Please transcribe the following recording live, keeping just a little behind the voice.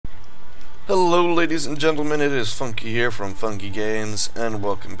Hello ladies and gentlemen, it is Funky here from Funky Games, and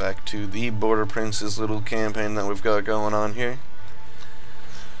welcome back to the Border Princes little campaign that we've got going on here.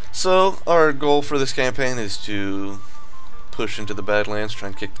 So, our goal for this campaign is to push into the Badlands, try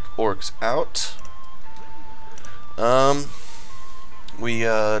and kick the orcs out. We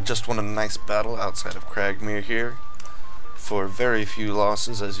just won a nice battle outside of Cragmere here, for very few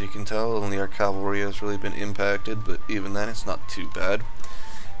losses, as you can tell. Only our cavalry has really been impacted, but even then it's not too bad.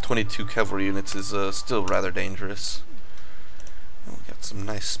 22 cavalry units is still rather dangerous. We got some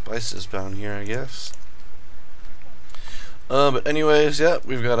nice spices down here, I guess. But anyways, yeah,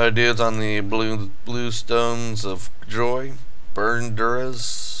 we've got ideas on the blue stones of joy, burned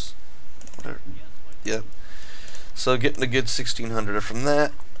duras, whatever. Yep. So getting a good 1600 from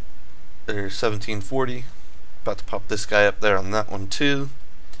that. There's 1740. About to pop this guy up there on that one too.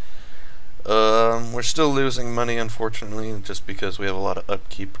 We're still losing money, unfortunately, just because we have a lot of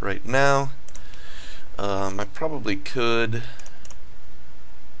upkeep right now. I probably could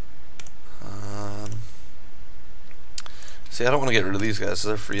see, I don't want to get rid of these guys, so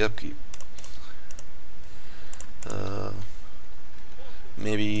they're free upkeep.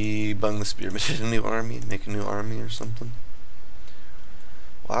 Maybe bung the spearmen in a new army, make a new army or something.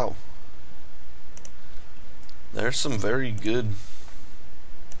 Wow. There's some very good.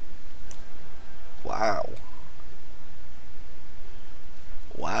 Wow.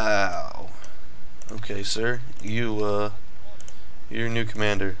 Wow. Okay, sir. You're a new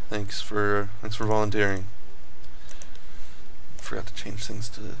commander. Thanks for volunteering. Forgot to change things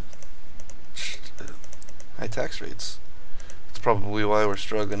to high tax rates. That's probably why we're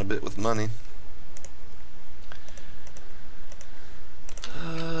struggling a bit with money.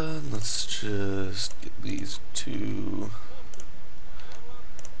 Let's just get these two.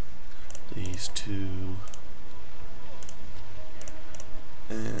 These two.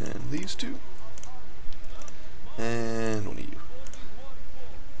 And these two. And one of you.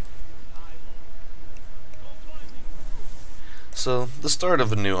 So, the start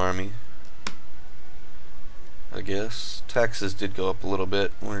of a new army, I guess. Taxes did go up a little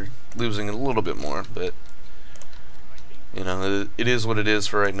bit. We're losing a little bit more, but you know, it is what it is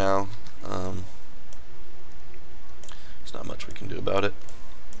for right now. There's not much we can do about it.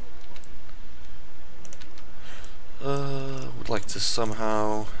 Would like to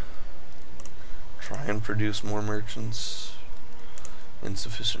somehow try and produce more merchants.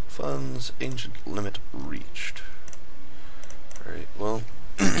 Insufficient funds. Ancient limit reached. Alright, well,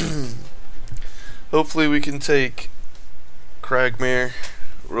 hopefully we can take Cragmere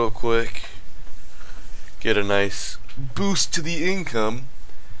real quick. Get a nice boost to the income.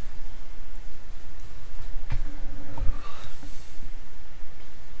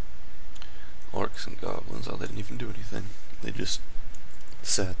 Orcs and goblins, oh, they didn't even do anything. They just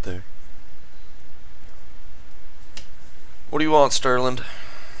sat there. What do you want, Sterling?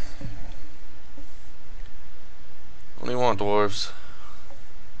 What do you want, dwarves?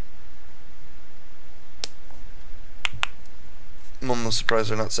 I'm almost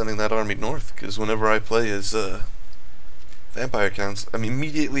surprised they're not sending that army north, because whenever I play as vampire counts, I'm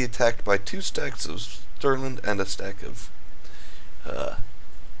immediately attacked by 2 stacks of Sterling and a stack of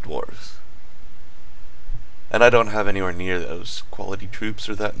dwarves. And I don't have anywhere near those quality troops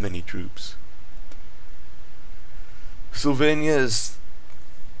or that many troops. Sylvania is...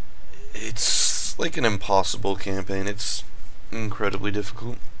 it's like an impossible campaign. It's incredibly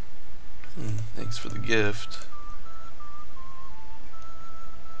difficult. Thanks for the gift.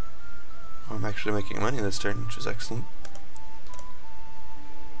 I'm actually making money this turn, which is excellent.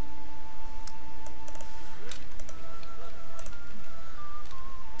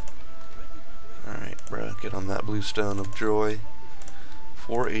 Alright, bro, get on that blue stone of joy.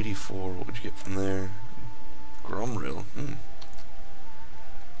 484, what would you get from there? Grumrill,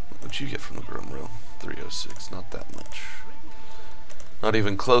 What would you get from the Grumrill? 306, not that much. Not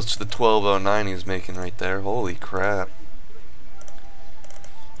even close to the 1209 he's making right there, holy crap.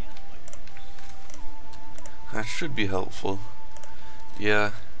 That should be helpful.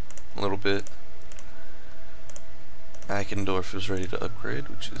 Yeah, a little bit. Eckendorf is ready to upgrade,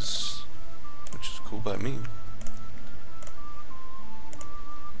 which is cool by me.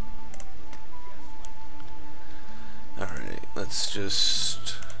 Alright, let's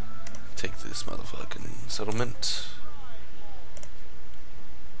just take this motherfucking settlement.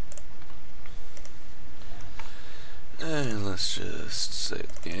 And let's just save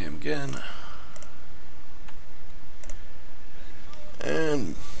the game again. And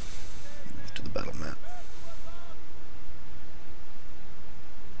move to the battle map.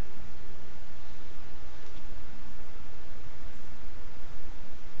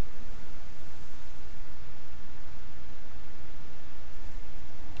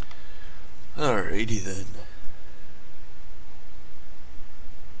 Alrighty then.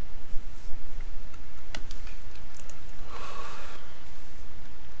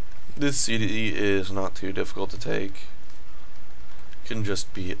 This city is not too difficult to take. Can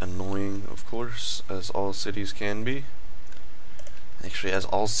just be annoying, of course, as all cities can be. Actually, as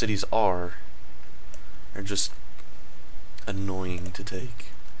all cities are. They're just annoying to take.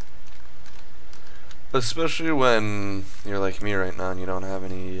 Especially when you're like me right now and you don't have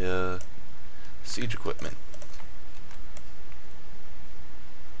any siege equipment.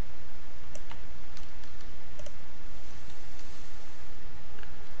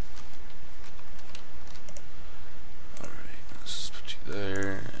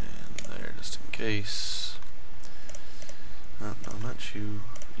 There and there, just in case. No, not you.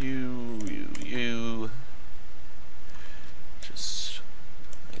 You. Just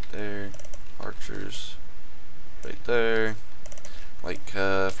right there. Archers. Right there. Light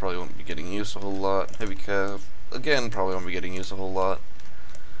cav, probably won't be getting used a whole lot. Heavy cav, again, probably won't be getting used a whole lot.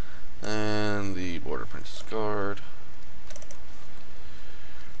 And the Border Princess Guard.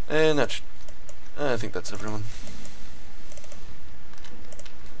 And that's, I think that's everyone.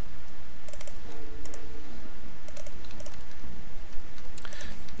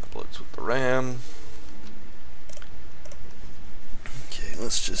 Blitz with the ram. Okay,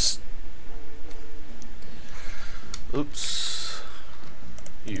 let's just. Oops.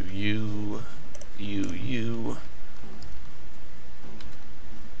 You.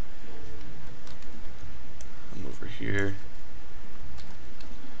 I'm over here.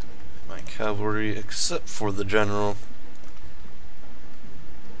 My cavalry, except for the general.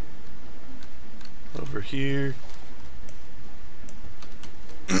 Over here.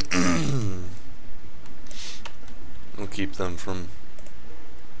 We'll keep them from.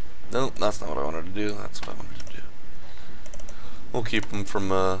 No, that's not what I wanted to do. That's what I wanted to do. We'll keep them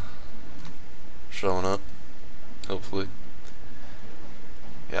from showing up. Hopefully.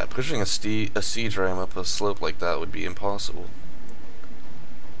 Yeah, pushing a siege ram up a slope like that would be impossible.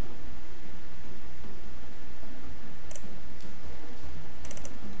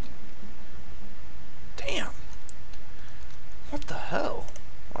 Damn. What the hell?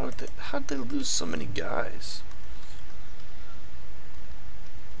 How'd they lose so many guys?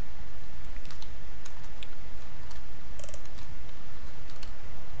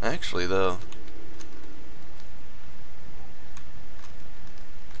 Actually, though.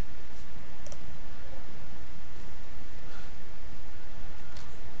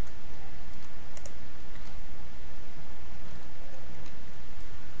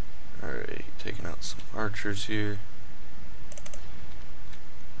 Alright, taking out some archers here.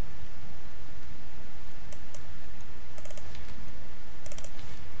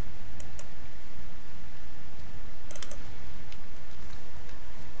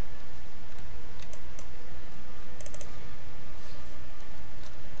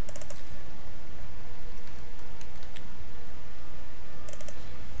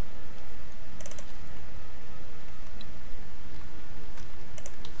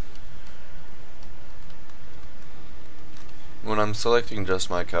 When I'm selecting just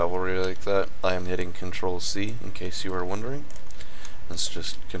my cavalry like that, I am hitting Control C, in case you were wondering. That's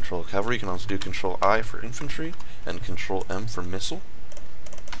just Control Cavalry. You can also do Control I for infantry, and Control M for missile,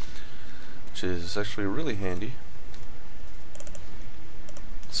 which is actually really handy.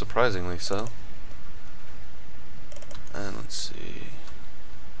 Surprisingly so. And let's see.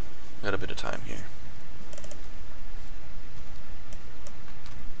 Got a bit of time here.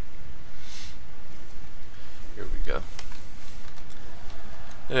 Here we go.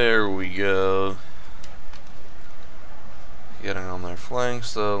 There we go. Getting on their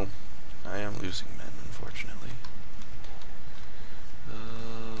flanks, though. I am losing men, unfortunately.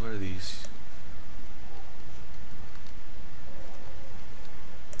 Where are these?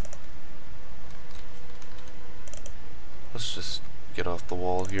 Let's just get off the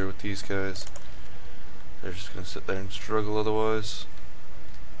wall here with these guys. They're just gonna sit there and struggle otherwise.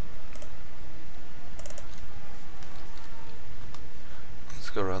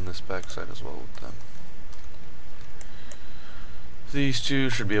 Go around this backside as well with them. These two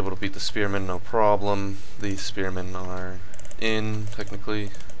should be able to beat the spearmen, no problem. These spearmen are in,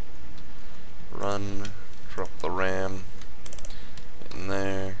 technically. Run, drop the ram in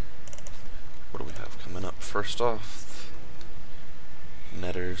there. What do we have coming up? First off,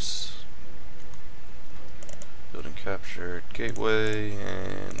 netters. Building captured, gateway,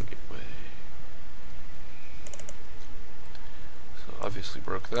 and gateway. Obviously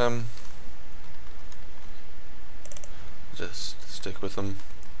broke them. Just stick with them.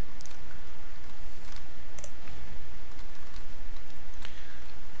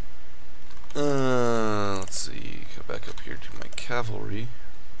 cavalry.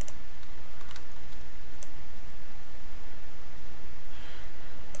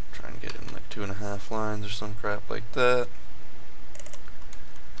 Try and get in like 2.5 lines or some crap like that.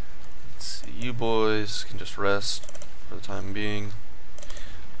 Let's see, you boys can just rest for the time being.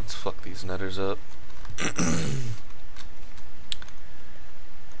 Let's fuck these netters up.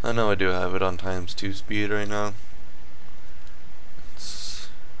 I know I do have it on ×2 speed right now. It's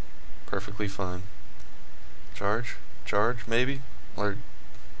perfectly fine. Charge? Charge, maybe? Or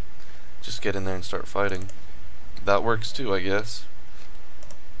just get in there and start fighting. That works too, I guess.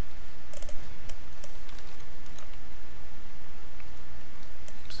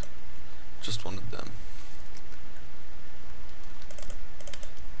 Just one of them.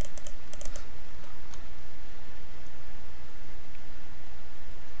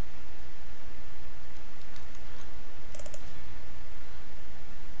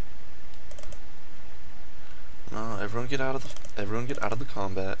 No, everyone get out of the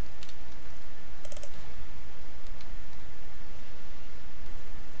combat.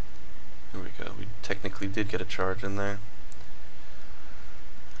 Here we go. We technically did get a charge in there.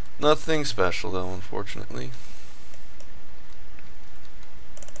 Nothing special though, unfortunately.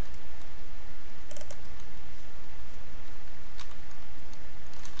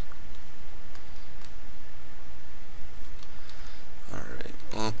 Alright,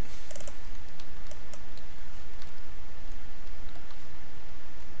 well.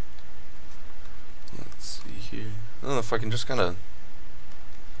 Let's see here. I don't know if I can just kind of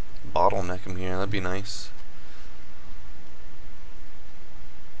bottleneck him here. That'd be nice.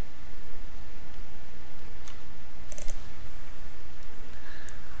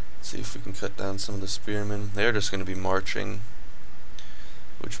 See if we can cut down some of the spearmen. They're just going to be marching,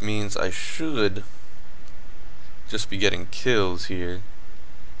 which means I should just be getting kills here.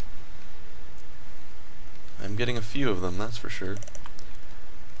 I'm getting a few of them, that's for sure.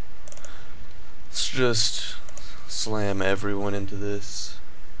 Let's just slam everyone into this,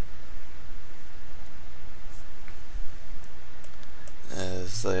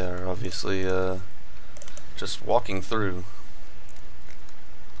 as they are obviously just walking through.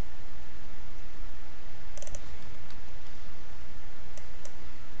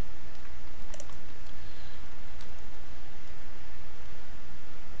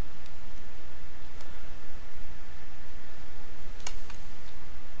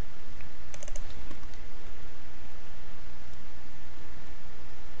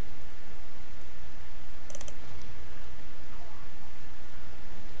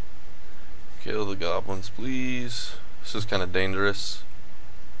 Kill the goblins, please. This is kind of dangerous.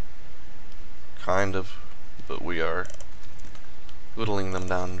 Kind of, but we are whittling them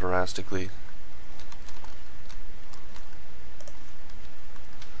down drastically.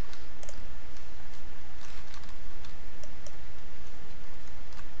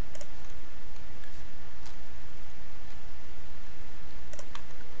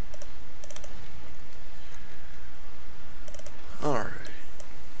 Alright.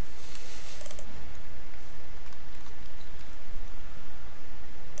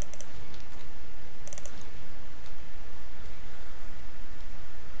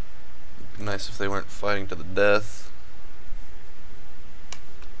 Nice if they weren't fighting to the death.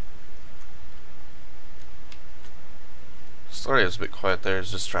 Sorry I was a bit quiet there. I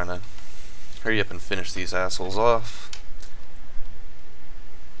was just trying to hurry up and finish these assholes off.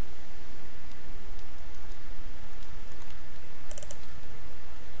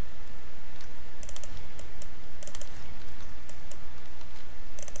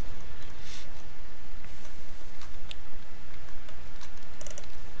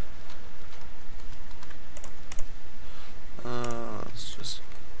 Let's just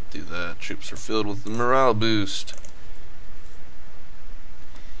do that. Troops are filled with the morale boost.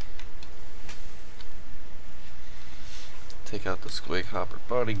 Take out the Squake Hopper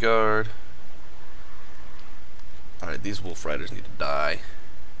bodyguard. Alright, these wolf riders need to die.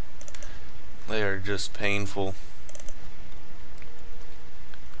 They are just painful.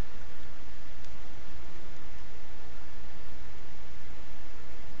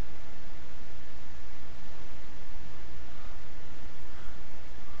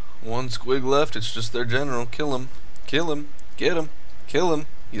 One squig left, it's just their general. Kill him. Kill him. Get him. Kill him.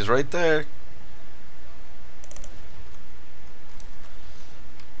 He's right there.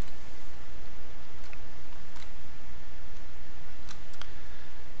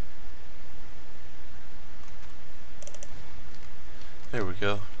 There we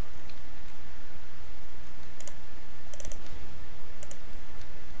go.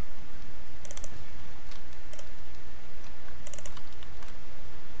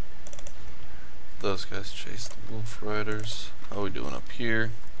 The those guys chase the wolf riders. How are we doing up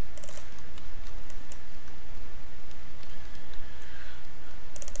here?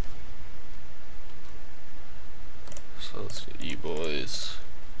 So let's get you boys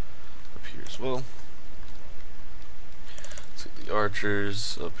up here as well. Let's get the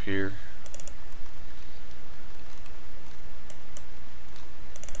archers up here.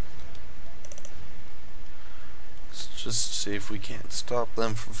 Let's just see if we can't stop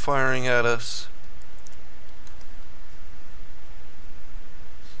them from firing at us.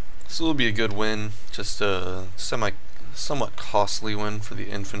 This will be a good win, just a somewhat costly win for the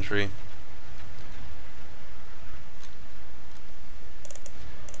infantry.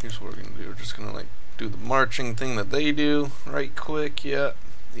 Here's what we're gonna do. We're just gonna like do the marching thing that they do, right quick. Yep.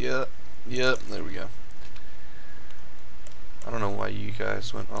 There we go. I don't know why you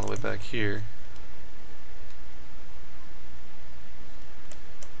guys went all the way back here.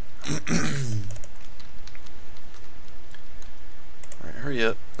 Alright, hurry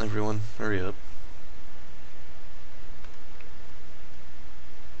up, everyone. Hurry up.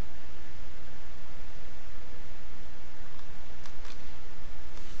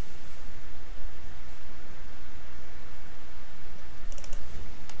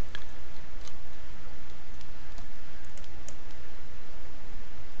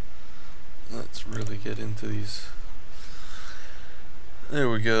 Let's really get into these. There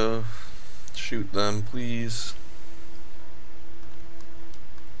we go. Shoot them, please.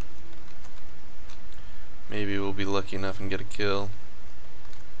 Maybe we'll be lucky enough and get a kill.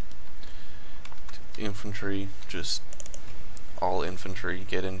 Infantry, just all infantry,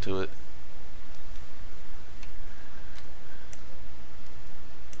 get into it.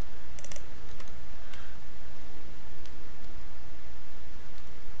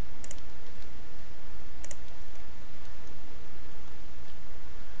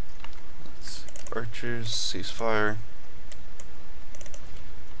 Archers, ceasefire.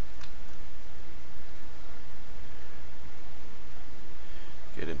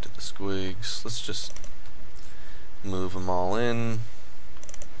 Get into the squigs. Let's just move them all in.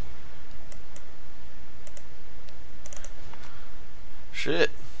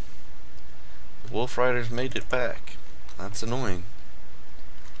 Shit. The wolf riders made it back. That's annoying.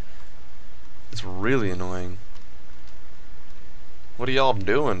 It's really annoying. What are y'all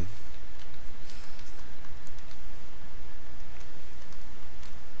doing?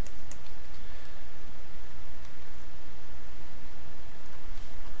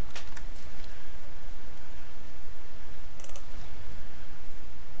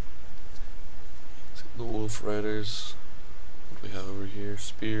 The wolf riders. What do we have over here?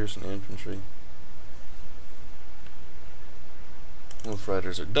 Spears and infantry. Wolf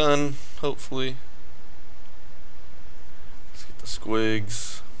riders are done, hopefully. Let's get the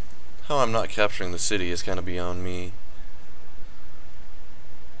squigs. How I'm not capturing the city is kind of beyond me.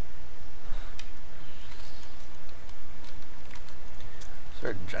 Is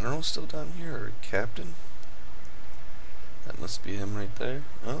there a general still down here, or a captain? That must be him right there.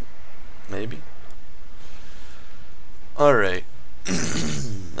 Oh, maybe. Alright.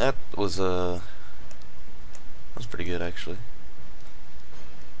 That was pretty good, actually.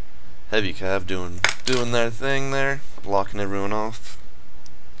 Heavy Cav doing their thing there, blocking everyone off.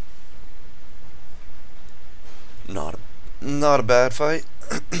 Not a bad fight.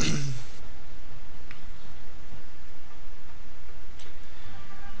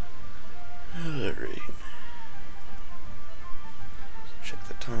 Alright. Check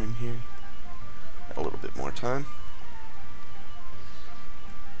the time here. Got a little bit more time.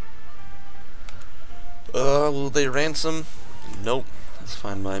 Will they ransom? Nope. That's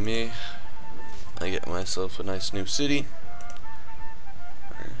fine by me. I get myself a nice new city.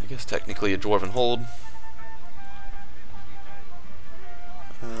 Or I guess technically a dwarven hold.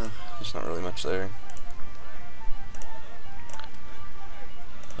 There's not really much there.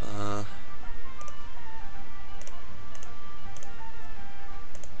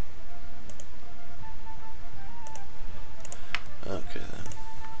 Okay then.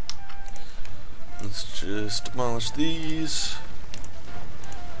 Let's just demolish these.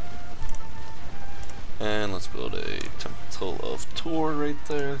 And let's build a Temple of Tor right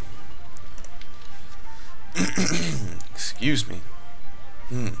there. Excuse me.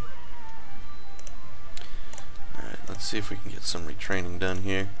 Alright, let's see if we can get some retraining done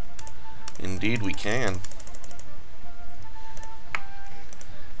here. Indeed we can.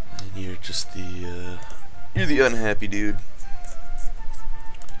 And you're just the you're the unhappy dude.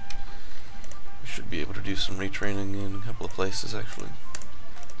 We should be able to do some retraining in a couple of places actually.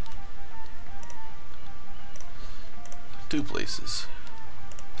 2 places.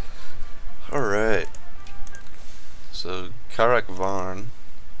 Alright. So, Cragmere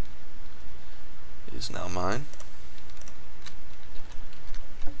is now mine.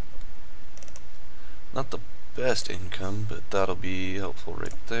 Not the best income, but that'll be helpful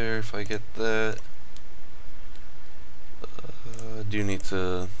right there if I get that. I do need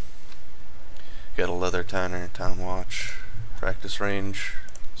to get a leather tanner, town watch, practice range,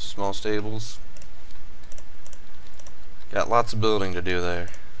 small stables. Got lots of building to do there.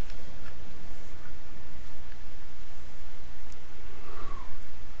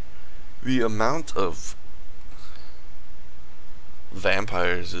 The amount of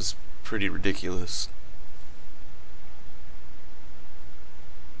vampires is pretty ridiculous.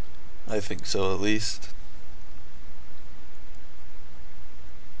 I think so, at least.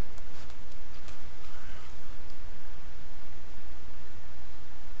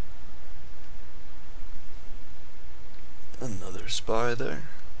 Another spy there.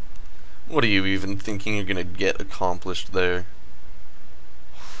 What are you even thinking you're gonna get accomplished there?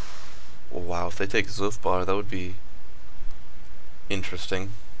 Wow, if they take Zufbar, that would be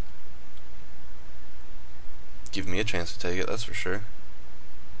interesting. Give me a chance to take it, that's for sure.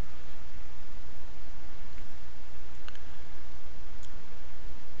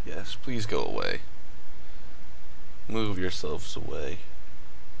 Yes, please go away. Move yourselves away.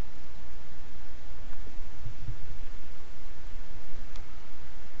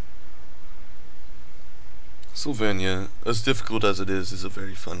 Sylvania, as difficult as it is a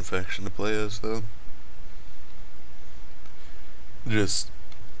very fun faction to play as, though. Just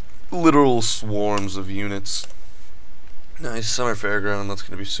literal swarms of units. Nice summer fairground, that's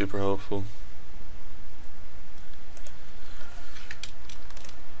going to be super helpful.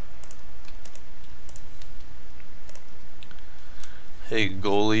 Hey,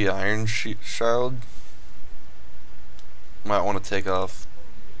 goalie Iron Shield. Might want to take off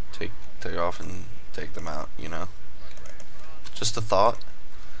and take them out, you know. Just a thought.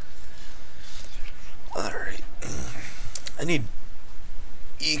 Alright. I need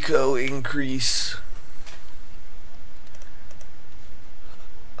eco increase.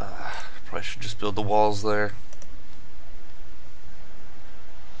 Probably should just build the walls there.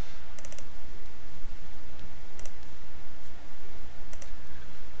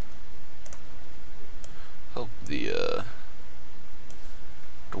 Hope the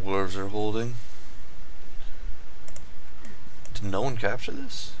dwarves are holding. Did no one capture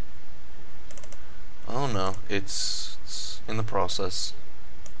this? Oh no, it's in the process.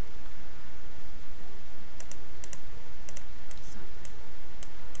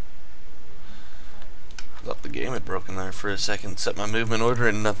 I thought the game had broken there for a second. Set my movement order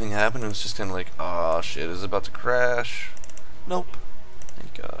and nothing happened. It was just kind of like, oh shit, is it about to crash? Nope.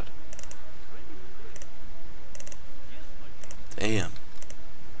 Thank God. Damn.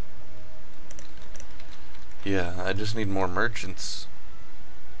 Yeah, I just need more merchants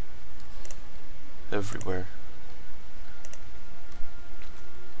everywhere.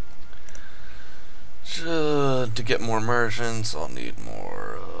 To get more merchants, I'll need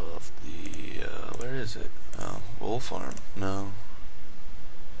more of the, where is it? Oh, wool farm. No.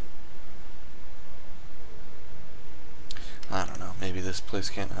 I don't know, maybe this place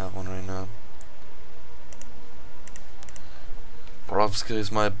can't have one right now. Borovska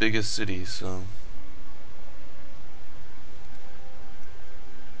is my biggest city, so...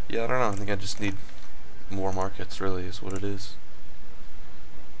 Yeah, I don't know, I think I just need more markets, really, is what it is.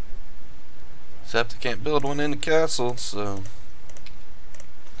 Except I can't build one in the castle, so...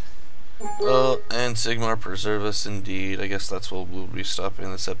 and Sigmar preserve us indeed. I guess that's what we'll be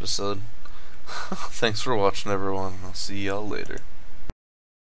stopping this episode. Thanks for watching, everyone. I'll see y'all later.